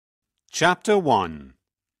Chapter 1.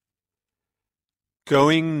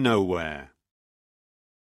 Going Nowhere.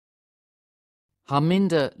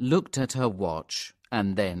 Harminder looked at her watch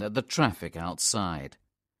and then at the traffic outside.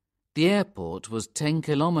 The airport was 10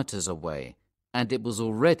 kilometers away and it was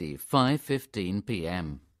already 5:15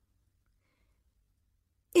 p.m.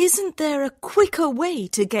 Isn't there a quicker way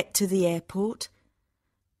to get to the airport?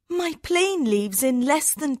 My plane leaves in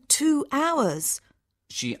less than 2 hours,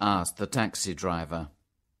 she asked the taxi driver.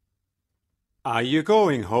 Are you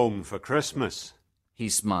going home for Christmas? He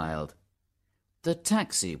smiled. The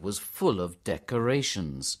taxi was full of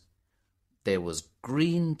decorations. There was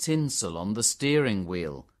green tinsel on the steering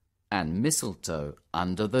wheel and mistletoe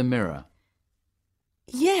under the mirror.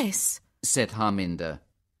 Yes, said Harminder.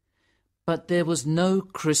 But there was no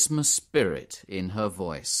Christmas spirit in her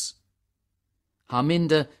voice.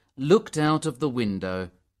 Harminder looked out of the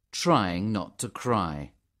window, trying not to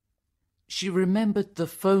cry. She remembered the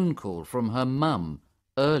phone call from her mum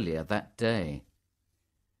earlier that day.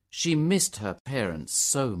 She missed her parents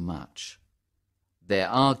so much. Their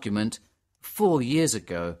argument 4 years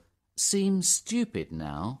ago seems stupid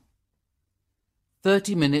now.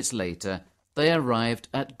 30 minutes later, they arrived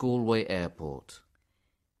at Galway Airport.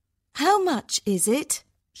 How much is it?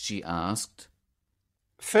 She asked.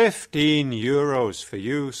 €15 for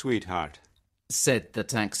you, sweetheart, said the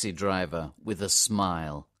taxi driver with a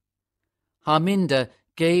smile. Harminder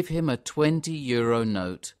gave him a €20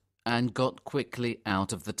 note and got quickly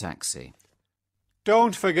out of the taxi.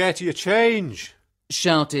 Don't forget your change,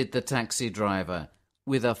 shouted the taxi driver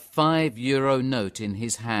with a €5 note in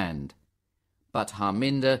his hand. But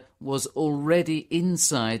Harminder was already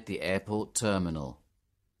inside the airport terminal.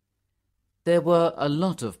 There were a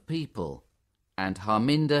lot of people, and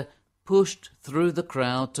Harminder pushed through the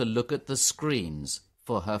crowd to look at the screens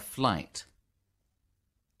for her flight.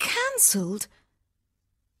 Cancelled?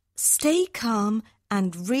 Stay calm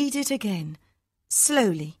and read it again,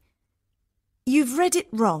 slowly. You've read it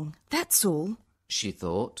wrong, that's all, she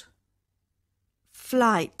thought.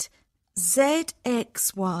 Flight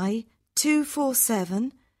ZXY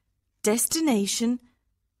 247, destination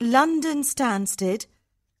London Stansted,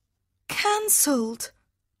 cancelled.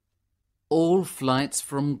 All flights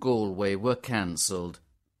from Galway were cancelled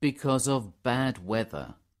because of bad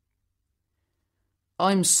weather.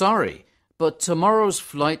 I'm sorry, but tomorrow's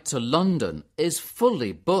flight to London is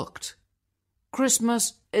fully booked.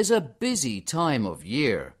 Christmas is a busy time of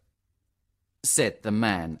year, said the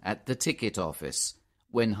man at the ticket office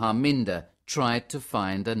when Harminder tried to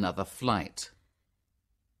find another flight.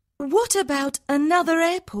 What about another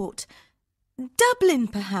airport? Dublin,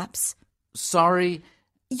 perhaps? Sorry.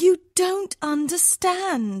 You don't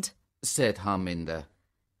understand, said Harminder.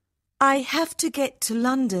 I have to get to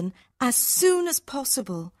London as soon as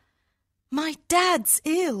possible. My dad's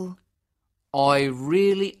ill. I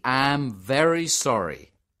really am very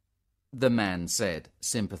sorry, the man said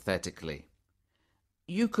sympathetically.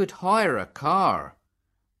 You could hire a car.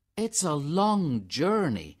 It's a long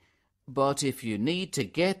journey, but if you need to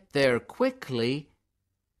get there quickly...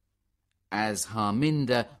 As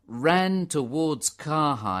Harminder ran towards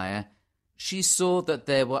car hire, she saw that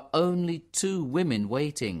there were only 2 women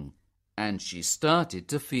waiting, and she started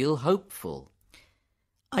to feel hopeful.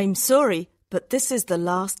 I'm sorry, but this is the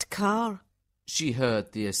last car, she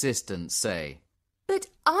heard the assistant say. But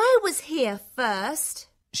I was here first,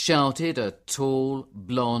 shouted a tall,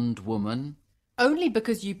 blonde woman. Only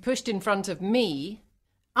because you pushed in front of me.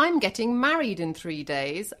 I'm getting married in 3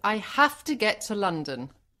 days. I have to get to London,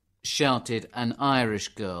 shouted an Irish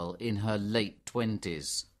girl in her late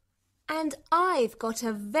 20s. And I've got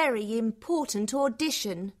a very important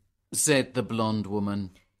audition, said the blonde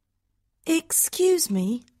woman. Excuse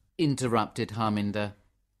me, interrupted Harminder.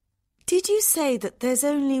 Did you say that there's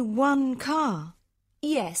only one car?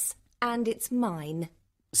 Yes, and it's mine,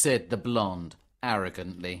 said the blonde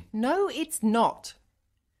arrogantly. No, it's not.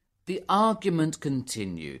 The argument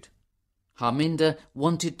continued. Harminder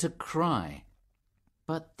wanted to cry.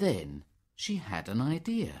 But then she had an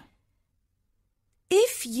idea.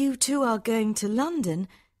 If you 2 are going to London,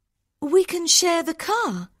 we can share the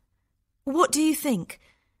car. What do you think?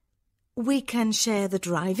 We can share the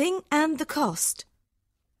driving and the cost.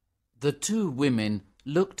 The 2 women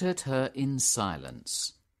looked at her in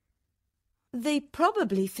silence. They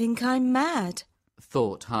probably think I'm mad,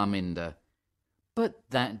 thought Harminder. But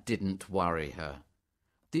that didn't worry her.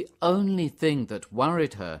 The only thing that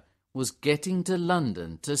worried her was getting to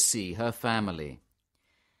London to see her family.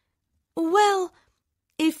 Well,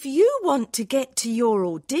 if you want to get to your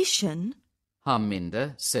audition,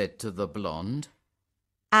 Harminder said to the blonde,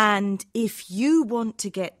 and if you want to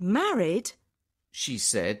get married, she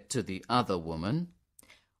said to the other woman.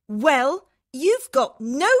 Well, you've got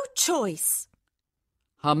no choice.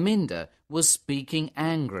 Harminder was speaking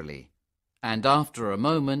angrily, and after a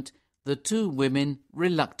moment the two women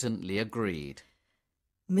reluctantly agreed.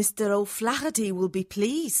 Mr. O'Flaherty will be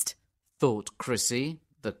pleased, thought Chrissy,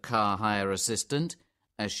 the car hire assistant,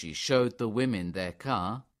 as she showed the women their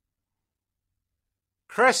car.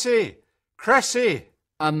 Cressy! Cressy!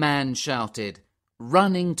 A man shouted,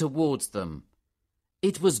 running towards them.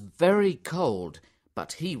 It was very cold,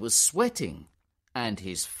 but he was sweating, and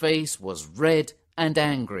his face was red and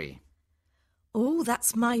angry. Oh,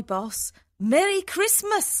 that's my boss. Merry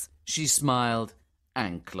Christmas! She smiled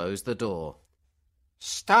and closed the door.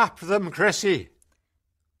 Stop them, Cressy!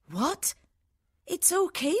 What? It's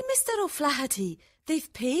okay, Mr. O'Flaherty.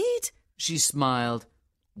 They've paid. She smiled,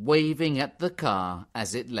 waving at the car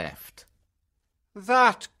as it left.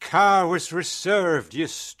 That car was reserved, you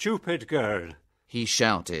stupid girl, he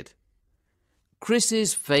shouted.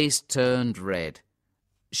 Chris's face turned red.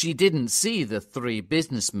 She didn't see the three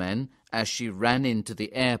businessmen as she ran into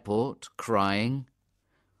the airport, crying.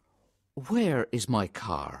 Where is my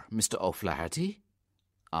car, Mr. O'Flaherty?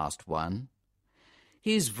 asked one.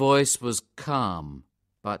 His voice was calm,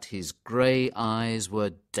 but his grey eyes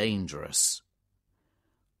were dangerous.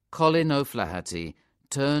 Colin O'Flaherty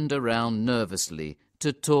turned around nervously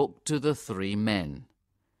to talk to the three men,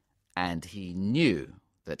 and he knew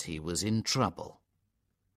that he was in trouble.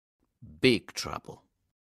 Big trouble.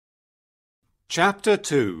 Chapter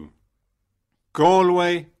 2.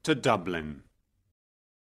 Galway to Dublin.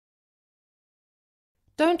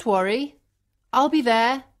 Don't worry, I'll be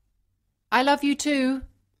there. I love you too,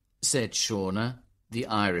 said Shauna, the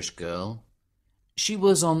Irish girl. She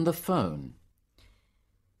was on the phone.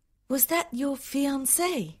 Was that your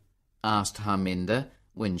fiancé? asked Harminder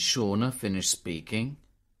when Shauna finished speaking.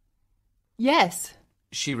 Yes,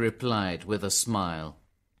 she replied with a smile.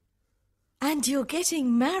 And you're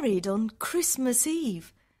getting married on Christmas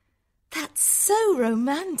Eve. That's so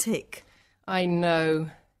romantic. I know.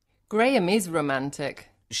 Graham is romantic,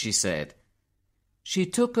 she said. She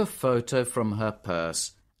took a photo from her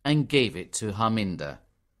purse and gave it to Harminder.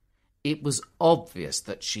 It was obvious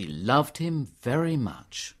that she loved him very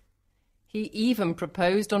much. He even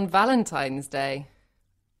proposed on Valentine's Day.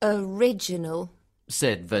 Original,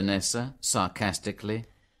 said Vanessa sarcastically.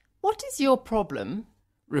 What is your problem?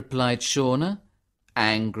 Replied Shauna,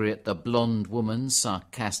 angry at the blonde woman's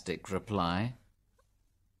sarcastic reply.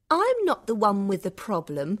 I'm not the one with the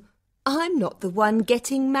problem. I'm not the one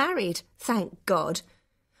getting married, thank God.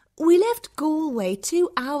 We left Galway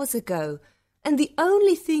 2 hours ago, and the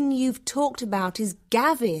only thing you've talked about is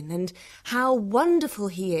Gavin and how wonderful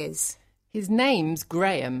he is. His name's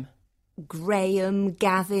Graham. Graham,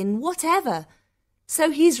 Gavin, whatever. So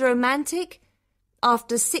he's romantic?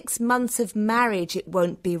 After 6 months of marriage it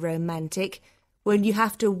won't be romantic when you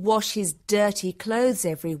have to wash his dirty clothes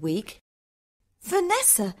every week.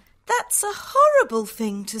 Vanessa, that's a horrible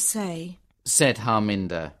thing to say, said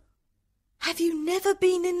Harminder. Have you never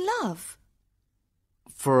been in love?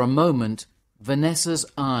 For a moment, Vanessa's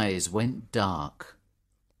eyes went dark.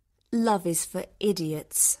 Love is for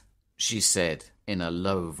idiots, she said in a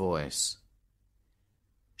low voice.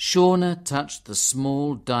 Shauna touched the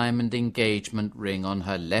small diamond engagement ring on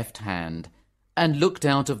her left hand and looked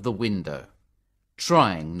out of the window,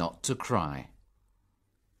 trying not to cry.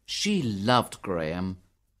 She loved Graham,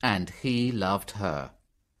 and he loved her,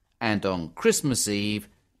 and on Christmas Eve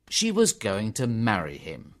she was going to marry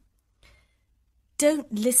him.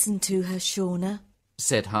 Don't listen to her, Shauna,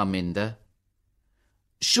 said Harminder.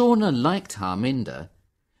 Shauna liked Harminder.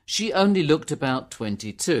 She only looked about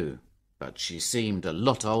 22, but she seemed a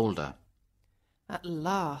lot older. At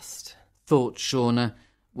last, thought Shauna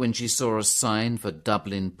when she saw a sign for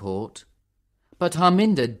Dublin port. But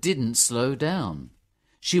Harminder didn't slow down.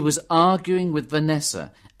 She was arguing with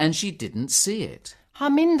Vanessa, and she didn't see it.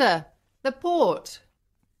 Harminder, the port.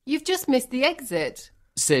 You've just missed the exit,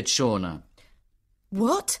 said Shauna.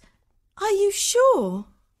 What? Are you sure?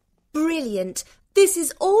 Brilliant. This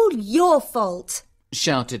is all your fault,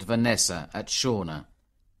 shouted Vanessa at Shauna.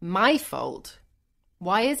 My fault?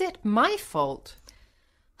 Why is it my fault?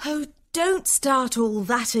 Oh, don't start all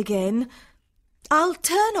that again. I'll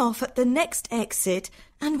turn off at the next exit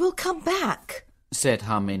and we'll come back, said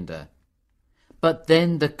Harminder. But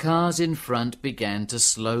then the cars in front began to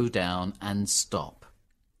slow down and stop.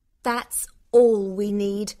 That's all we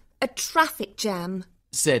need, a traffic jam,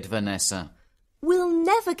 said Vanessa. We'll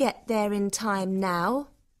never get there in time now.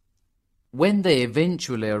 When they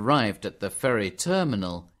eventually arrived at the ferry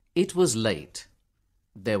terminal, it was late.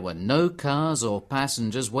 There were no cars or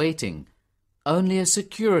passengers waiting, only a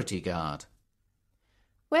security guard.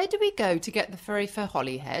 Where do we go to get the ferry for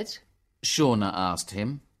Holyhead? Shauna asked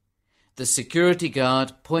him. The security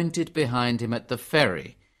guard pointed behind him at the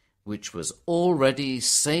ferry, which was already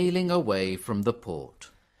sailing away from the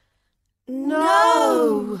port.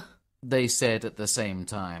 No! They said at the same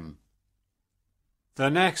time. The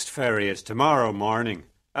next ferry is tomorrow morning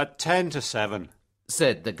at 10 to 7,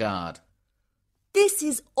 said the guard. This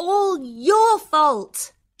is all your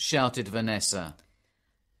fault, shouted Vanessa.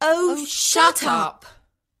 Oh, shut up!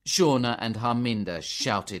 Shauna and Harminder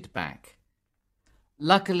shouted back.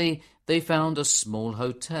 Luckily, they found a small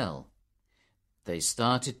hotel. They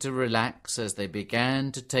started to relax as they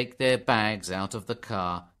began to take their bags out of the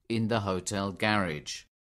car in the hotel garage.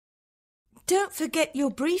 Don't forget your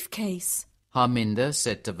briefcase, Harminder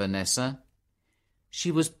said to Vanessa.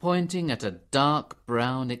 She was pointing at a dark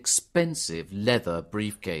brown, expensive leather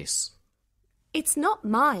briefcase. It's not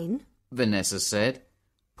mine, Vanessa said,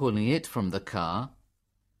 pulling it from the car.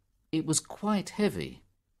 It was quite heavy.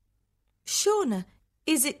 Shauna,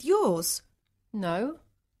 is it yours? No.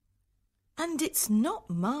 And it's not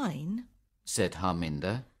mine, said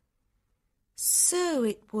Harminder. So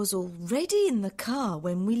it was already in the car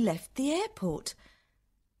when we left the airport.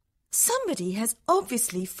 Somebody has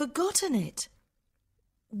obviously forgotten it.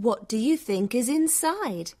 What do you think is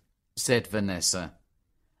inside? said Vanessa.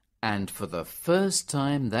 And for the first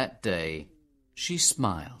time that day, she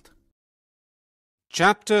smiled.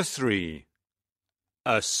 Chapter 3.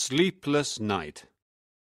 A Sleepless Night.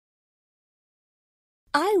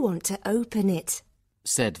 I want to open it,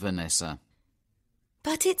 said Vanessa.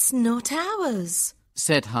 But it's not ours,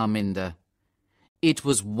 said Harminder. It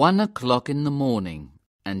was 1 o'clock in the morning,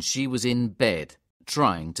 and she was in bed,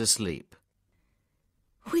 trying to sleep.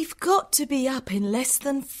 We've got to be up in less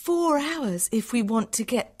than 4 hours if we want to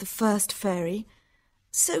get the first ferry.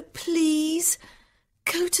 So please,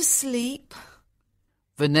 go to sleep.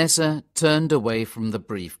 Vanessa turned away from the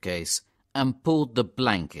briefcase and pulled the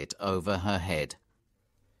blanket over her head.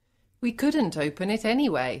 We couldn't open it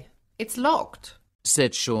anyway. It's locked,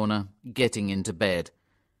 said Shauna, getting into bed.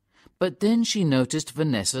 But then she noticed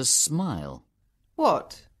Vanessa's smile.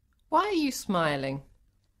 What? Why are you smiling?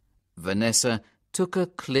 Vanessa took a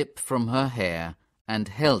clip from her hair and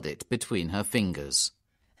held it between her fingers.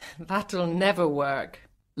 That'll never work,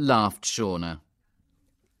 laughed Shauna.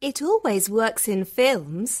 It always works in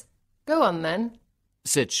films. Go on then,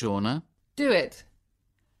 said Shauna. Do it.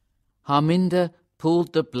 Harminder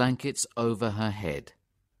pulled the blankets over her head.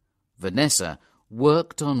 Vanessa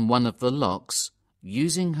worked on one of the locks,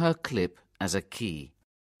 using her clip as a key.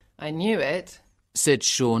 I knew it, said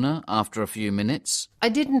Shauna after a few minutes. I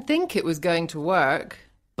didn't think it was going to work.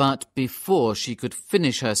 But before she could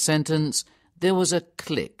finish her sentence, there was a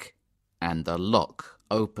click, and the lock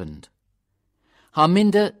opened.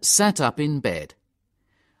 Harminder sat up in bed.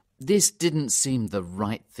 This didn't seem the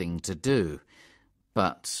right thing to do,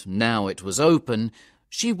 but now it was open,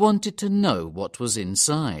 she wanted to know what was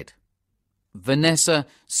inside. Vanessa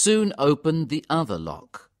soon opened the other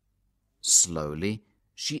lock. Slowly,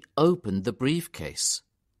 she opened the briefcase.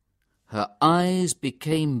 Her eyes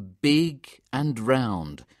became big and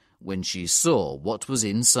round when she saw what was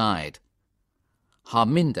inside.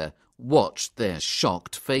 Harminder watched their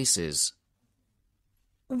shocked faces.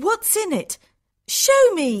 What's in it?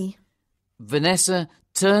 Show me! Vanessa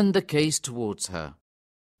turned the case towards her.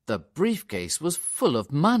 The briefcase was full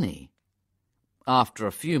of money. After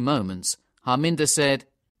a few moments, Harminder said,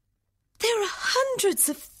 There are hundreds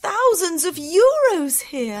of thousands of euros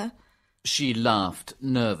here. She laughed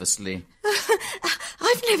nervously.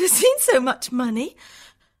 I've never seen so much money.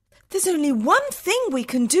 There's only one thing we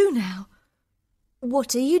can do now.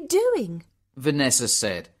 What are you doing? Vanessa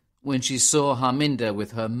said when she saw Harminder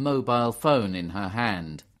with her mobile phone in her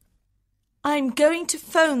hand. I'm going to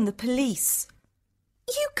phone the police.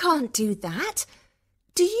 You can't do that.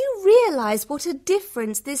 Do you realise what a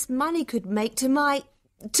difference this money could make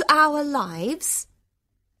to our lives?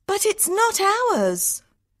 But it's not ours.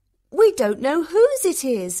 We don't know whose it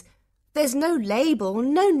is. There's no label,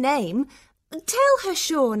 no name. Tell her,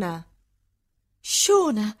 Shauna.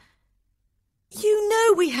 Shauna, you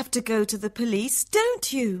know we have to go to the police,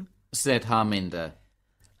 don't you? Said Harminder.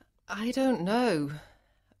 I don't know.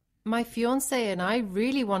 My fiancé and I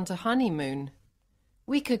really want a honeymoon.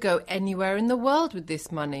 We could go anywhere in the world with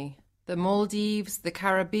this money. The Maldives, the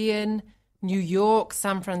Caribbean, New York,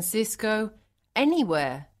 San Francisco,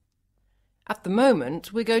 anywhere. At the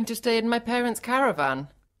moment, we're going to stay in my parents' caravan.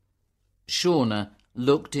 Shauna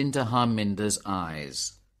looked into Harminder's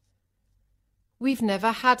eyes. We've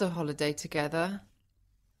never had a holiday together.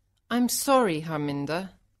 I'm sorry, Harminder.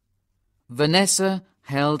 Vanessa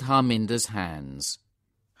held Harminder's hands.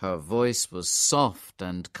 Her voice was soft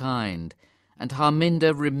and kind, and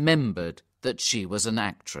Harminder remembered that she was an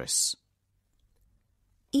actress.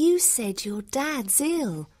 You said your dad's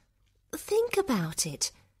ill. Think about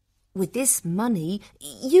it. With this money,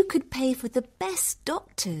 you could pay for the best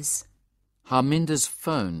doctors. Harminder's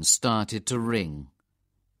phone started to ring.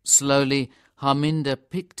 Slowly, Harminder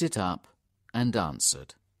picked it up and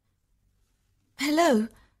answered. Hello.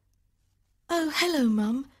 Oh, hello,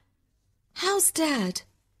 Mum. How's Dad?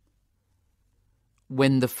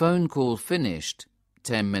 When the phone call finished,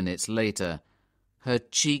 10 minutes later, her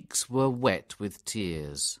cheeks were wet with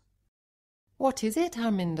tears. What is it,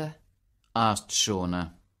 Harminder? Asked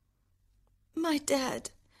Shauna. My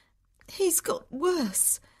dad. He's got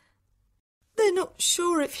worse. They're not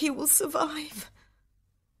sure if he will survive.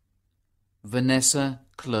 Vanessa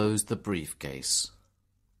closed the briefcase.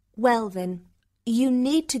 Well then, you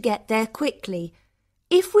need to get there quickly.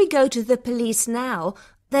 If we go to the police now,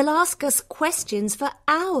 they'll ask us questions for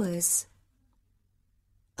hours.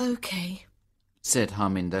 OK. Said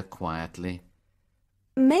Harminder quietly.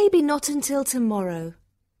 Maybe not until tomorrow.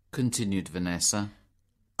 Continued Vanessa.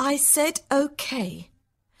 I said OK.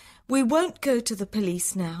 We won't go to the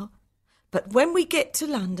police now, but when we get to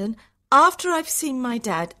London, after I've seen my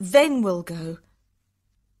dad, then we'll go.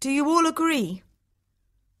 Do you all agree?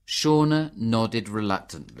 Shauna nodded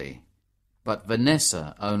reluctantly, but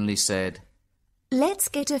Vanessa only said, Let's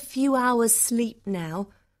get a few hours sleep now.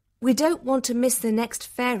 We don't want to miss the next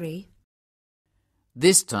ferry.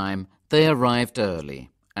 This time they arrived early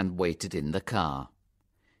and waited in the car.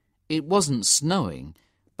 It wasn't snowing,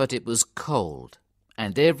 but it was cold,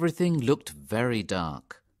 and everything looked very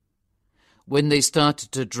dark. When they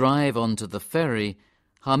started to drive onto the ferry,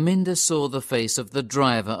 Harminder saw the face of the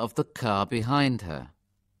driver of the car behind her.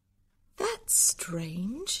 That's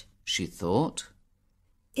strange, she thought.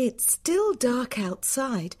 It's still dark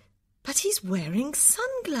outside, but he's wearing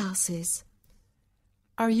sunglasses.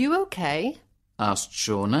 Are you okay? Asked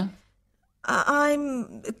Shauna.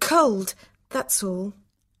 I'm cold, that's all.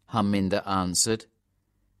 Harminder answered,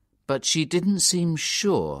 but she didn't seem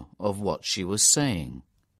sure of what she was saying.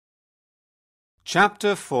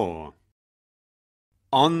 Chapter 4.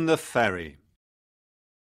 On the Ferry.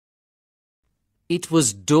 It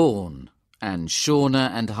was dawn, and Shauna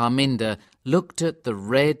and Harminder looked at the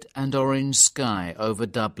red and orange sky over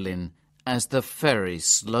Dublin as the ferry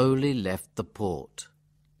slowly left the port.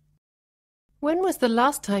 When was the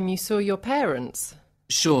last time you saw your parents?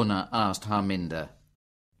 Shauna asked Harminder.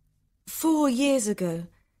 4 years ago,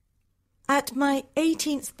 at my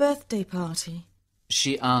 18th birthday party.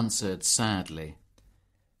 She answered sadly.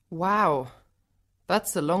 Wow,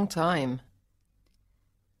 that's a long time.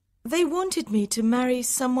 They wanted me to marry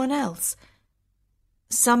someone else.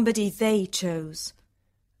 Somebody they chose.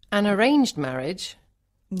 An arranged marriage?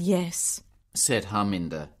 Yes, said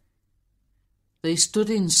Harminder. They stood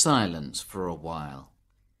in silence for a while.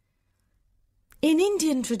 In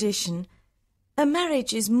Indian tradition, a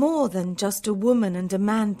marriage is more than just a woman and a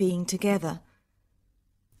man being together.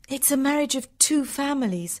 It's a marriage of 2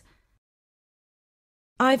 families.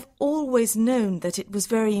 I've always known that it was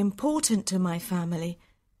very important to my family.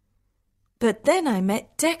 But then I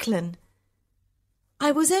met Declan.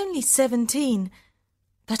 I was only 17,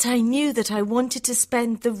 but I knew that I wanted to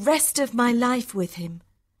spend the rest of my life with him.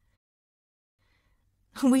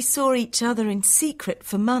 We saw each other in secret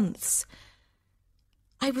for months.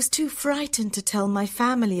 I was too frightened to tell my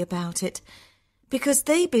family about it, because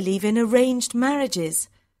they believe in arranged marriages.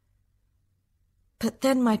 But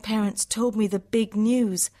then my parents told me the big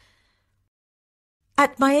news.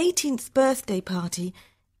 At my 18th birthday party,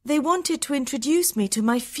 they wanted to introduce me to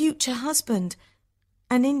my future husband,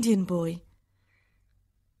 an Indian boy.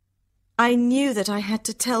 I knew that I had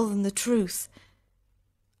to tell them the truth.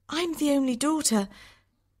 I'm the only daughter.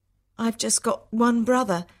 I've just got one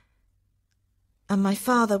brother, and my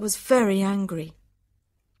father was very angry.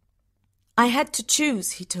 I had to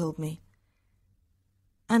choose, he told me,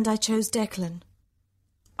 and I chose Declan.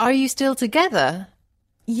 Are you still together?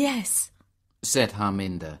 Yes, said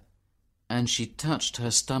Harminder, and she touched her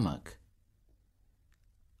stomach.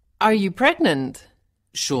 Are you pregnant?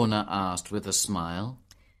 Shauna asked with a smile.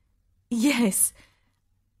 Yes,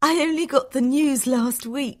 I only got the news last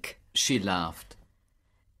week. She laughed.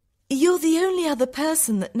 You're the only other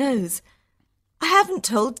person that knows. I haven't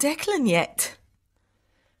told Declan yet.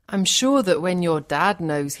 I'm sure that when your dad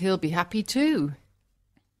knows, he'll be happy too.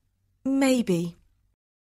 Maybe.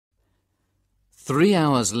 3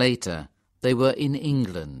 hours later, they were in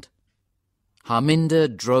England. Harminder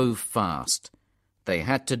drove fast. They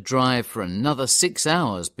had to drive for another 6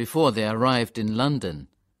 hours before they arrived in London.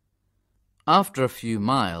 After a few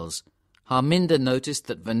miles, Harminder noticed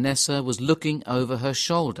that Vanessa was looking over her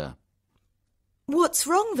shoulder. What's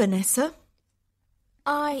wrong, Vanessa?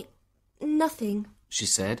 Nothing, she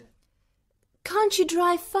said. Can't you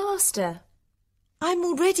drive faster? I'm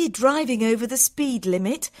already driving over the speed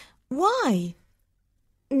limit. Why?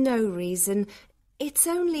 No reason. It's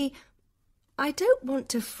only... I don't want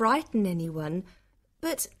to frighten anyone,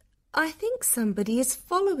 but I think somebody is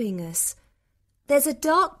following us. There's a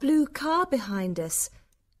dark blue car behind us.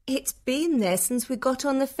 It's been there since we got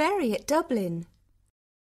on the ferry at Dublin.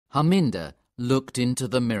 Harminder looked into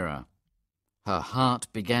the mirror. Her heart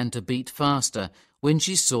began to beat faster when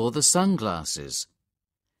she saw the sunglasses.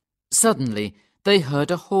 Suddenly, they heard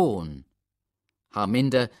a horn.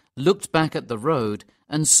 Harminder looked back at the road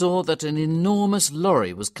and saw that an enormous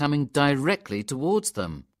lorry was coming directly towards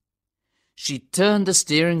them. She turned the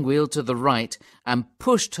steering wheel to the right and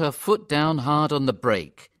pushed her foot down hard on the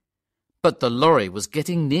brake. But the lorry was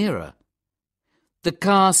getting nearer. The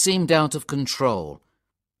car seemed out of control.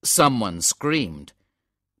 Someone screamed.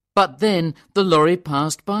 But then the lorry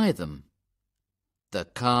passed by them. The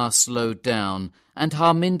car slowed down and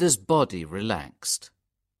Harminder's body relaxed.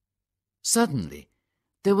 Suddenly,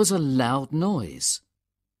 there was a loud noise.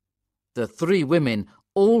 The three women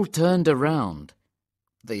all turned around.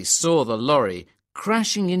 They saw the lorry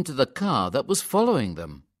crashing into the car that was following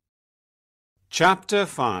them. Chapter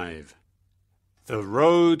 5. The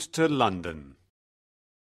Road to London.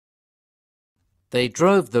 They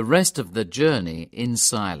drove the rest of the journey in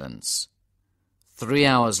silence. 3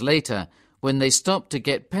 hours later, when they stopped to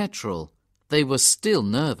get petrol, they were still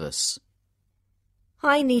nervous.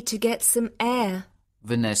 I need to get some air,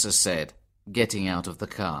 Vanessa said, getting out of the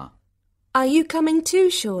car. Are you coming too,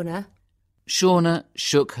 Shauna? Shauna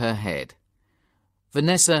shook her head.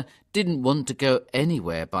 Vanessa didn't want to go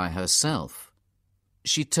anywhere by herself.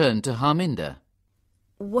 She turned to Harminder.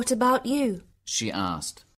 What about you? She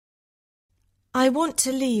asked. I want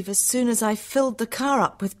to leave as soon as I've filled the car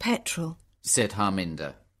up with petrol, said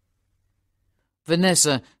Harminder.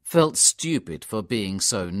 Vanessa felt stupid for being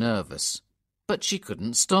so nervous, but she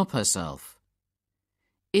couldn't stop herself.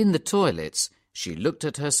 In the toilets, she looked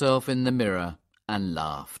at herself in the mirror and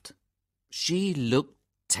laughed. She looked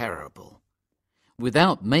terrible.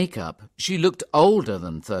 Without makeup, she looked older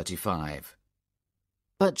than 35.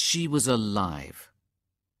 But she was alive.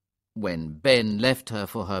 When Ben left her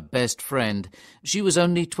for her best friend, she was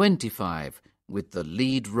only 25, with the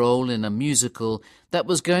lead role in a musical that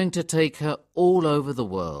was going to take her all over the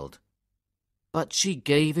world. But she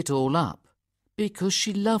gave it all up because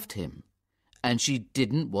she loved him, and she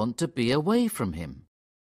didn't want to be away from him.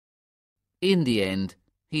 In the end,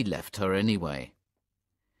 he left her anyway.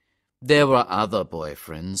 There were other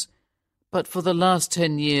boyfriends, but for the last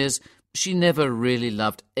 10 years she never really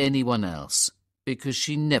loved anyone else because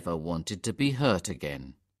she never wanted to be hurt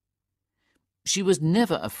again. She was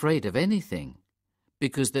never afraid of anything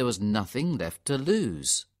because there was nothing left to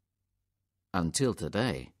lose. Until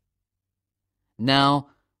today. Now,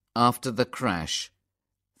 after the crash,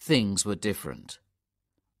 things were different.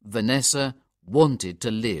 Vanessa wanted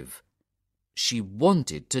to live. She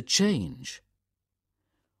wanted to change.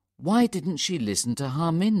 Why didn't she listen to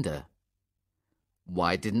Harminder?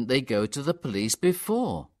 Why didn't they go to the police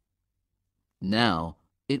before? Now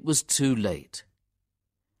it was too late.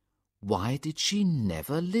 Why did she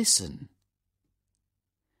never listen?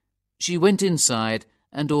 She went inside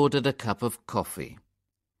and ordered a cup of coffee.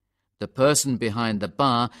 The person behind the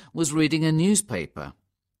bar was reading a newspaper.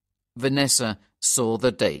 Vanessa saw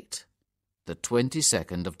the date, the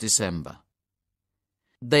 22nd of December.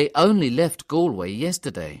 They only left Galway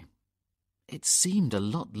yesterday. It seemed a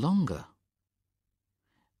lot longer.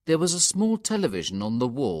 There was a small television on the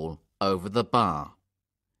wall over the bar.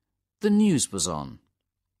 The news was on.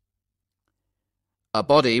 A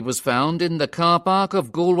body was found in the car park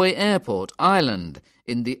of Galway Airport, Ireland,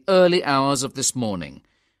 in the early hours of this morning.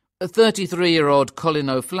 A 33-year-old Colin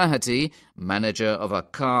O'Flaherty, manager of a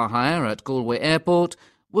car hire at Galway Airport,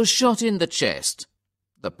 was shot in the chest.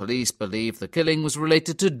 The police believe the killing was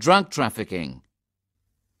related to drug trafficking.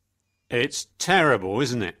 It's terrible,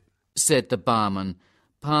 isn't it? Said the barman,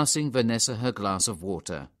 passing Vanessa her glass of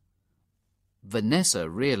water. Vanessa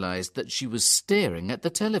realized that she was staring at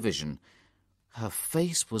the television. Her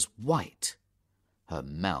face was white, her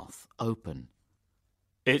mouth open.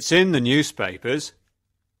 It's in the newspapers.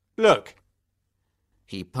 Look.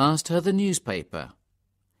 He passed her the newspaper.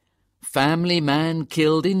 Family man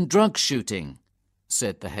killed in drug shooting,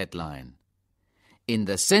 said the headline. In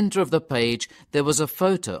the centre of the page there was a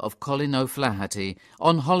photo of Colin O'Flaherty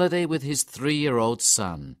on holiday with his 3-year-old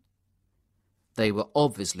son. They were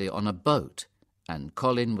obviously on a boat, and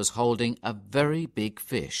Colin was holding a very big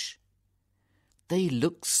fish. They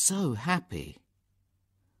looked so happy.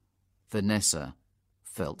 Vanessa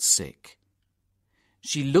felt sick.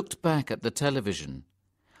 She looked back at the television.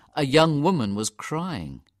 A young woman was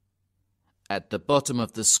crying. At the bottom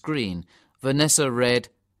of the screen, Vanessa read,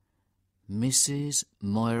 Mrs.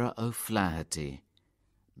 Moira O'Flaherty,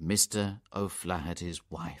 Mr. O'Flaherty's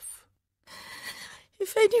wife.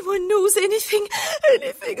 If anyone knows anything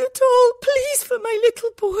at all, please, for my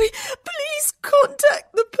little boy, please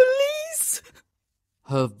contact the police.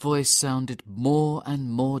 Her voice sounded more and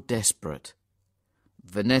more desperate.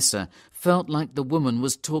 Vanessa felt like the woman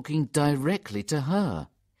was talking directly to her.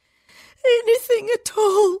 Anything at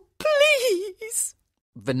all, please.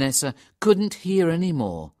 Vanessa couldn't hear any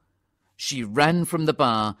more. She ran from the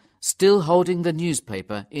bar, still holding the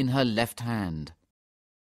newspaper in her left hand.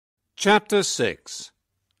 Chapter 6.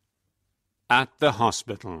 At the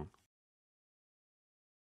Hospital.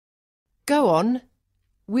 Go on.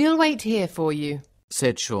 We'll wait here for you,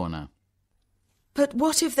 said Shauna. But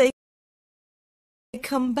what if they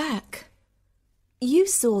come back? You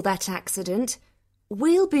saw that accident.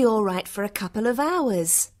 We'll be all right for a couple of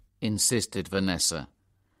hours, insisted Vanessa.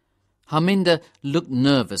 Harminder looked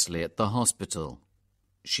nervously at the hospital.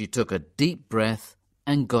 She took a deep breath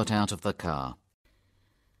and got out of the car.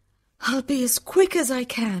 I'll be as quick as I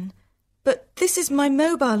can, but this is my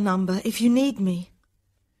mobile number if you need me.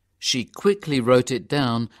 She quickly wrote it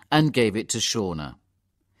down and gave it to Shauna.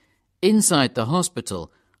 Inside the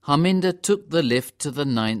hospital, Harminder took the lift to the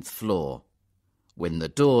 9th floor. When the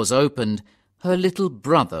doors opened, her little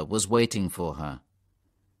brother was waiting for her.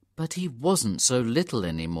 But he wasn't so little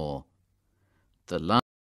anymore. The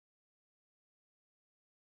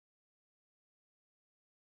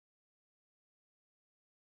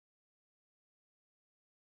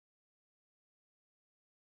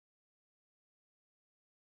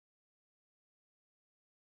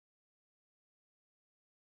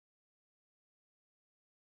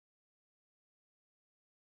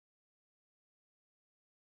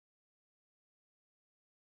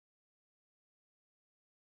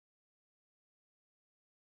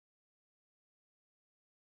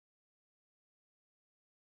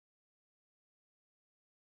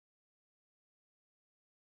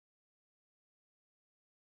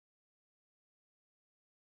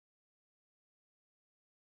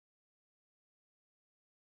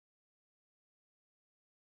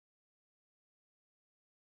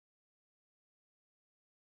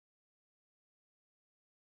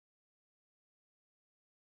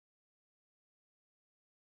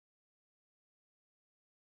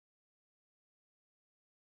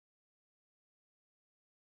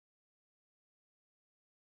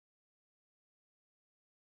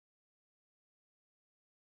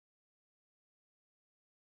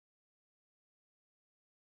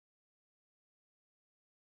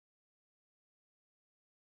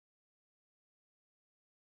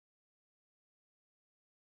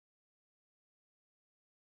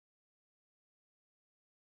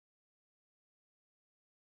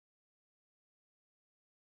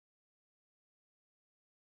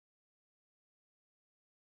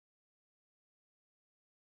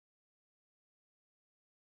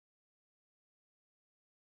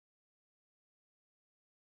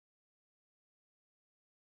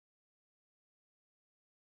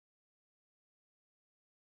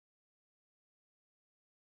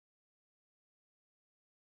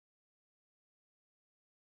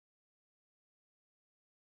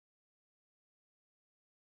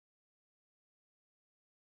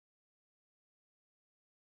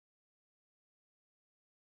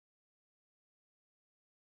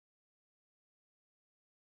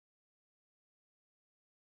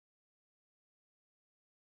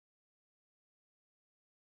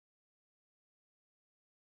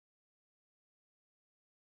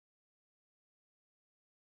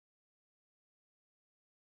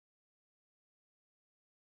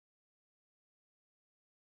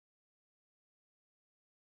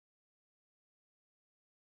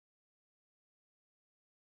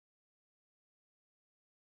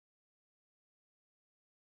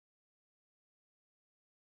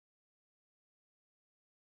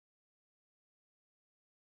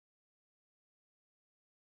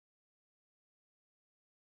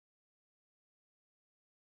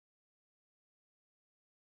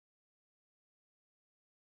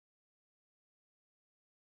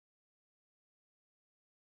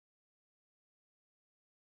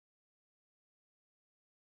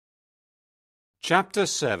Chapter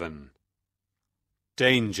 7.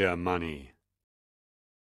 danger money.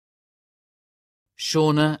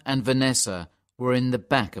 Shauna and Vanessa were in the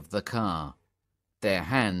back of the car. Their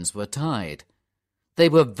hands were tied. They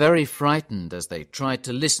were very frightened as they tried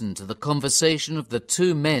to listen to the conversation of the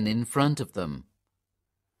two men in front of them.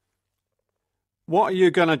 What are you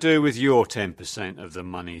going to do with your 10% of the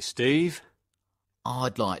money, Steve?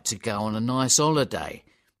 I'd like to go on a nice holiday,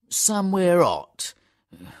 somewhere hot.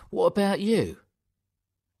 What about you?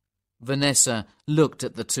 Vanessa looked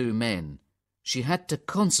at the two men. She had to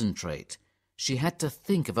concentrate. She had to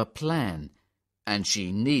think of a plan, and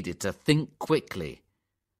she needed to think quickly.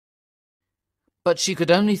 But she could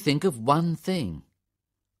only think of one thing: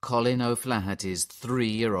 Colin O'Flaherty's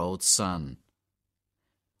 3-year-old son.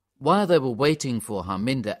 While they were waiting for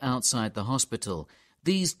Harminder outside the hospital,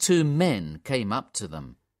 these two men came up to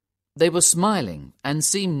them. They were smiling and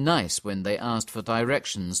seemed nice when they asked for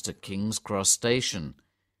directions to King's Cross Station.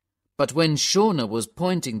 But when Shauna was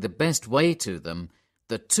pointing the best way to them,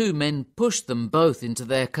 the two men pushed them both into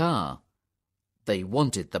their car. They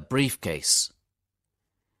wanted the briefcase.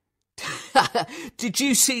 Did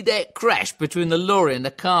you see that crash between the lorry and the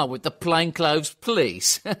car with the plainclothes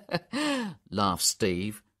police? Laughed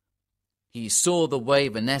Steve. He saw the way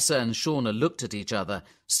Vanessa and Shauna looked at each other,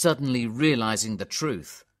 suddenly realizing the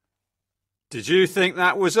truth. Did you think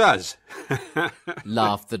that was us?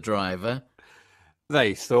 Laughed the driver.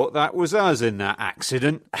 They thought that was us in that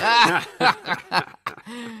accident.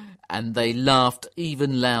 And they laughed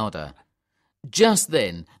even louder. Just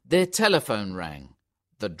then, their telephone rang.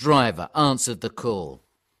 The driver answered the call.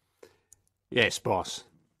 Yes, boss.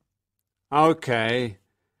 OK.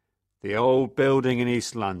 The old building in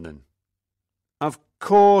East London. Of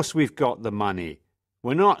course we've got the money.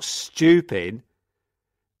 We're not stupid.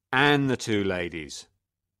 And the two ladies.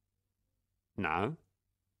 No,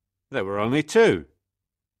 there were only two.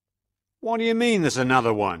 What do you mean there's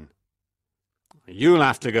another one? You'll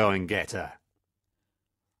have to go and get her.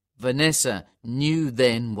 Vanessa knew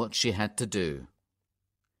then what she had to do.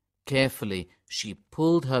 Carefully, she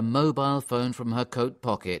pulled her mobile phone from her coat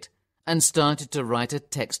pocket and started to write a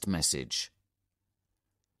text message.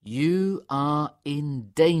 You are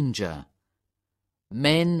in danger.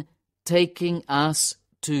 Men taking us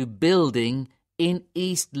to building in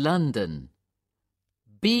East London.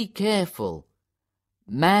 Be careful.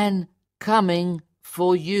 Man coming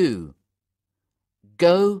for you.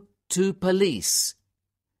 Go to police.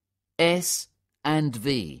 S and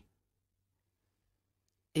V.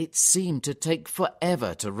 It seemed to take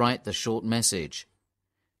forever to write the short message.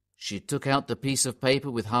 She took out the piece of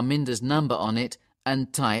paper with Harminder's number on it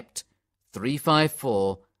and typed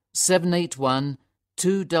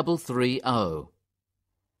 354-781-2330.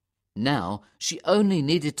 Now she only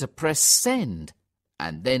needed to press send,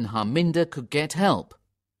 and then Harminder could get help.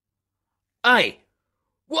 Hey,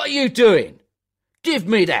 what are you doing? Give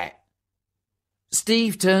me that!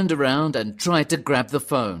 Steve turned around and tried to grab the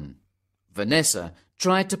phone. Vanessa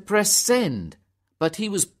tried to press send, but he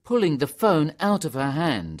was pulling the phone out of her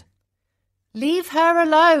hand. Leave her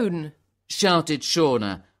alone, shouted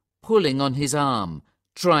Shauna, pulling on his arm,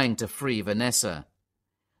 trying to free Vanessa.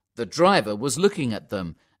 The driver was looking at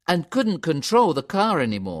them and couldn't control the car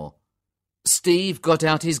anymore. Steve got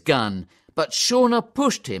out his gun, but Shauna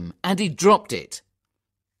pushed him and he dropped it.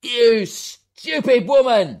 You stupid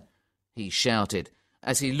woman! He shouted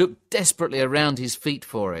as he looked desperately around his feet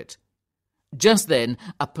for it. Just then,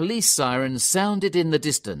 a police siren sounded in the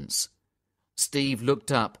distance. Steve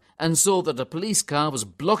looked up and saw that a police car was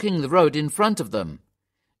blocking the road in front of them.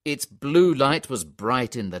 Its blue light was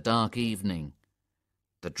bright in the dark evening.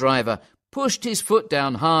 The driver pushed his foot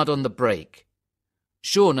down hard on the brake.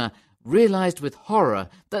 Shauna realized with horror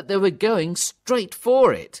that they were going straight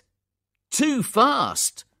for it. Too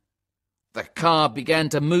fast! The car began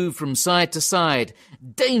to move from side to side,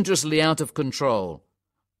 dangerously out of control.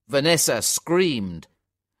 Vanessa screamed.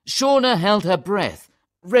 Shauna held her breath,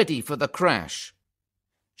 ready for the crash.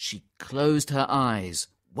 She closed her eyes,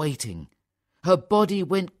 waiting. Her body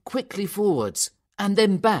went quickly forwards and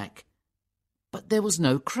then back, but there was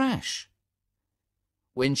no crash.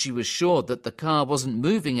 When she was sure that the car wasn't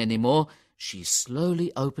moving anymore, she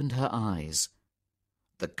slowly opened her eyes.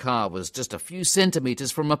 The car was just a few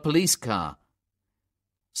centimetres from a police car.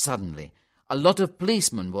 Suddenly, a lot of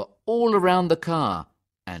policemen were all around the car,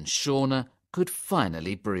 and Shauna could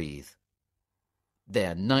finally breathe.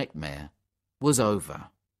 Their nightmare was over.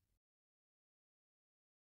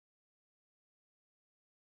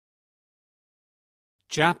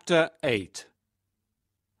 Chapter 8.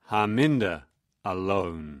 Harminder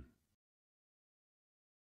alone.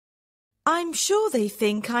 I'm sure they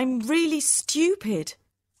think I'm really stupid,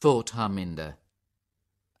 thought Harminder.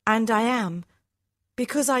 and I am,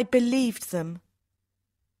 because I believed them.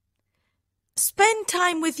 Spend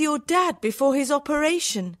time with your dad before his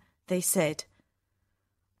operation, they said.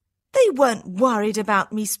 They weren't worried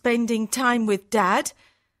about me spending time with Dad.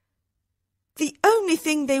 The only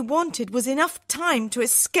thing they wanted was enough time to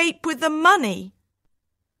escape with the money.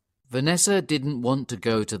 Vanessa didn't want to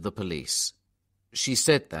go to the police. She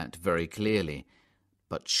said that very clearly.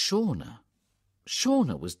 But Shauna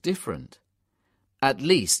was different. At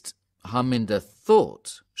least, Harminder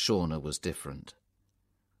thought Shauna was different.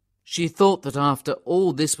 She thought that after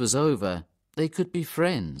all this was over, they could be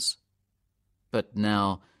friends. But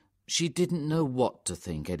now she didn't know what to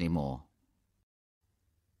think anymore.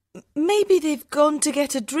 Maybe they've gone to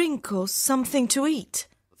get a drink or something to eat,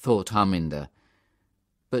 thought Harminder.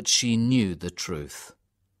 But she knew the truth.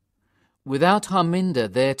 Without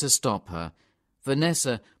Harminder there to stop her,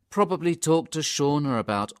 Vanessa probably talked to Shauna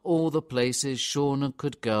about all the places Shauna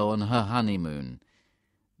could go on her honeymoon.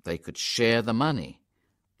 They could share the money,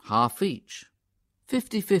 half each,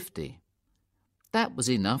 50-50. That was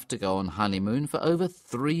enough to go on honeymoon for over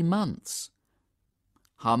 3 months.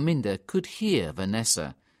 Harminder could hear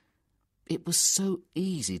Vanessa. It was so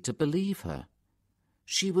easy to believe her.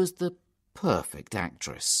 She was the perfect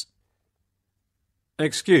actress.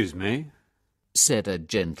 Excuse me, said a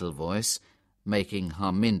gentle voice, making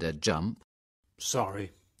Harminder jump.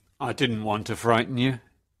 Sorry, I didn't want to frighten you.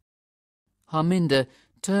 Harminder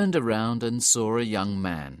turned around and saw a young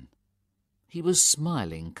man. He was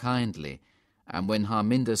smiling kindly, and when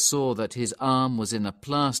Harminder saw that his arm was in a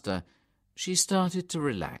plaster, she started to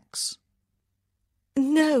relax.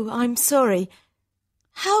 No, I'm sorry.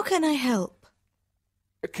 How can I help?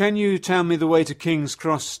 Can you tell me the way to King's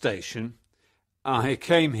Cross Station? I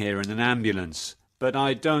came here in an ambulance, but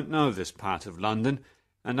I don't know this part of London,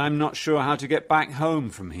 and I'm not sure how to get back home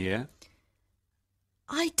from here.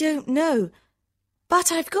 I don't know,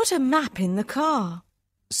 but I've got a map in the car,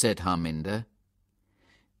 said Harminder.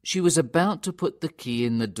 She was about to put the key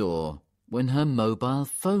in the door when her mobile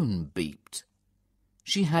phone beeped.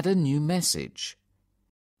 She had a new message.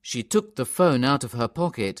 She took the phone out of her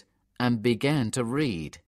pocket and began to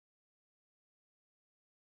read.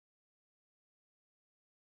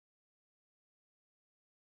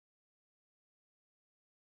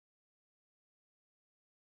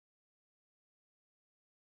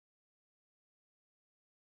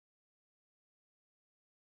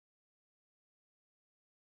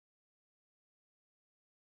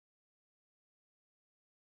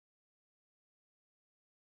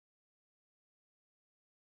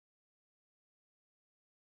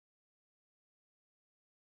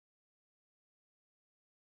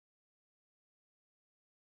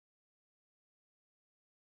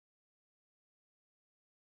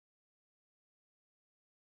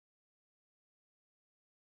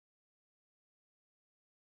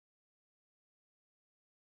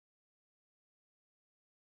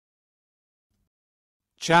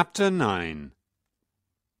 Chapter 9.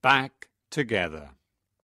 Back Together.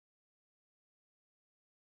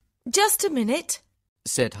 Just a minute,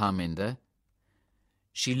 said Harminder.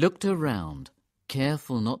 She looked around,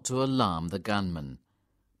 careful not to alarm the gunman.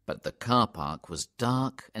 But the car park was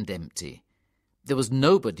dark and empty. There was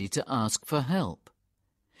nobody to ask for help.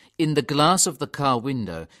 In the glass of the car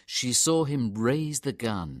window, she saw him raise the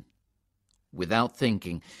gun. Without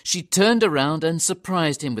thinking, she turned around and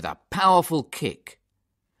surprised him with a powerful kick.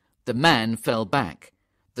 The man fell back.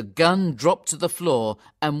 The gun dropped to the floor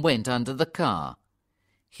and went under the car.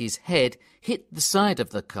 His head hit the side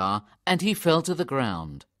of the car and he fell to the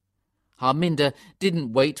ground. Harminder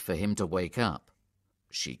didn't wait for him to wake up.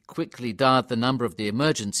 She quickly dialed the number of the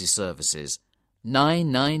emergency services,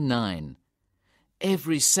 999.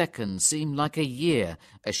 Every second seemed like a year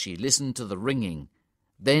as she listened to the ringing.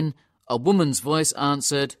 Then a woman's voice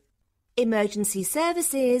answered, Emergency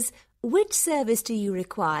services. Which service do you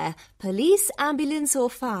require? Police, ambulance or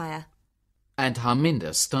fire? And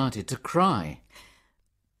Harminder started to cry.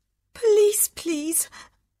 Police, please.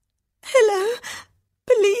 Hello,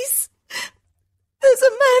 police. There's a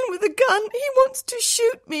man with a gun. He wants to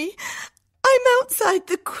shoot me. I'm outside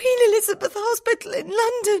the Queen Elizabeth Hospital in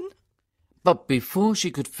London. But before she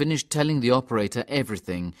could finish telling the operator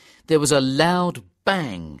everything, there was a loud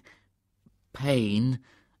bang. Pain.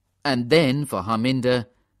 And then, for Harminder,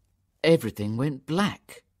 everything went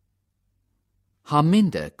black.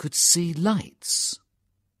 Harminder could see lights.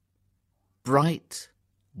 Bright,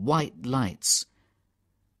 white lights.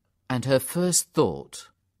 And her first thought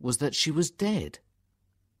was that she was dead.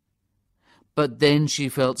 But then she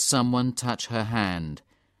felt someone touch her hand,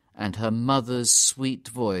 and her mother's sweet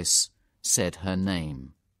voice said her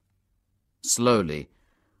name. Slowly,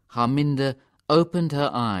 Harminder opened her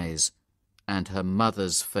eyes and her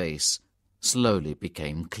mother's face slowly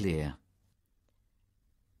became clear.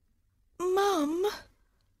 Mum?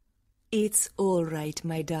 It's all right,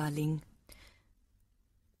 my darling.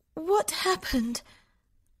 What happened?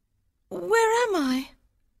 Where am I?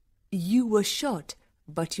 You were shot,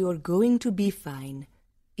 but you're going to be fine.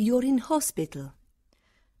 You're in hospital.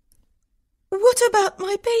 What about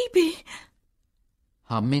my baby?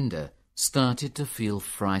 Harminder started to feel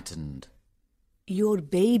frightened. Your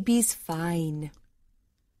baby's fine.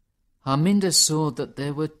 Harminder saw that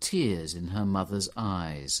there were tears in her mother's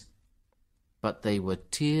eyes, but they were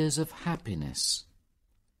tears of happiness.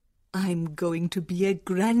 I'm going to be a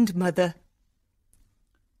grandmother.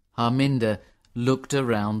 Harminder looked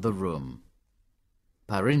around the room.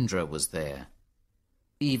 Parindra was there.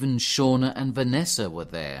 Even Shauna and Vanessa were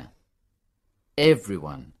there.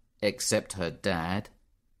 Everyone except her dad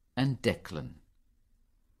and Declan.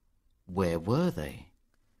 Where were they?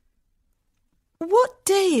 What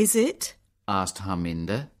day is it? Asked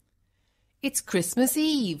Harminder. It's Christmas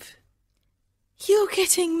Eve. You're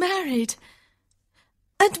getting married.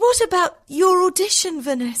 And what about your audition,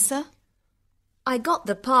 Vanessa? I got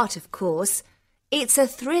the part, of course. It's a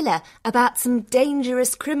thriller about some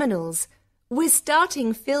dangerous criminals. We're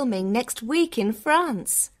starting filming next week in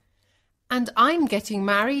France. And I'm getting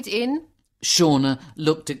married in Shauna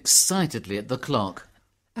looked excitedly at the clock.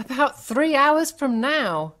 about 3 hours from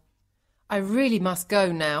now. I really must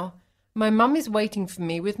go now. My mum is waiting for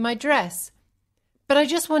me with my dress. But I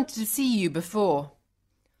just wanted to see you before.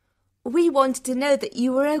 We wanted to know that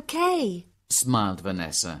you were okay. Smiled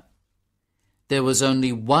Vanessa. There was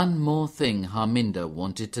only one more thing Harminder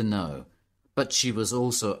wanted to know, but she was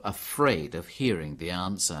also afraid of hearing the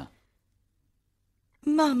answer.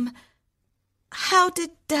 Mum, how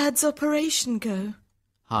did Dad's operation go?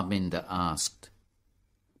 Harminder asked.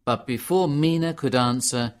 But before Meena could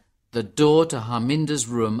answer, the door to Harminder's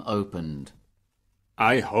room opened.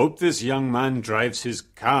 I hope this young man drives his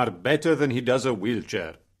car better than he does a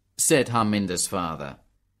wheelchair, said Harminder's father.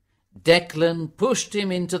 Declan pushed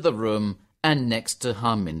him into the room and next to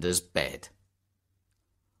Harminder's bed.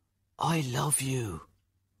 I love you,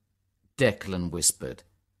 Declan whispered,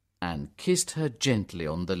 and kissed her gently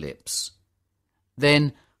on the lips.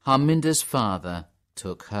 Then Harminder's father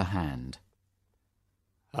took her hand.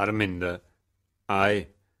 Harminder,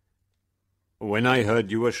 when I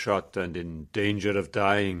heard you were shot and in danger of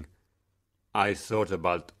dying, I thought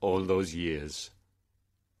about all those years.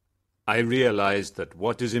 I realized that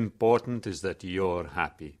what is important is that you're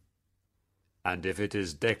happy. And if it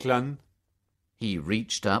is Declan, he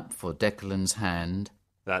reached up for Declan's hand,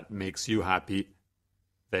 that makes you happy,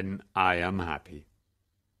 then I am happy.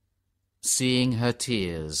 Seeing her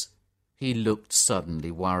tears, he looked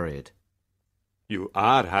suddenly worried. You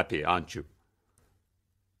are happy, aren't you?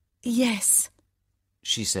 Yes,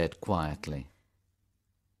 she said quietly.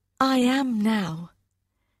 I am now.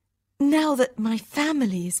 Now that my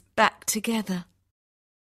family is back together.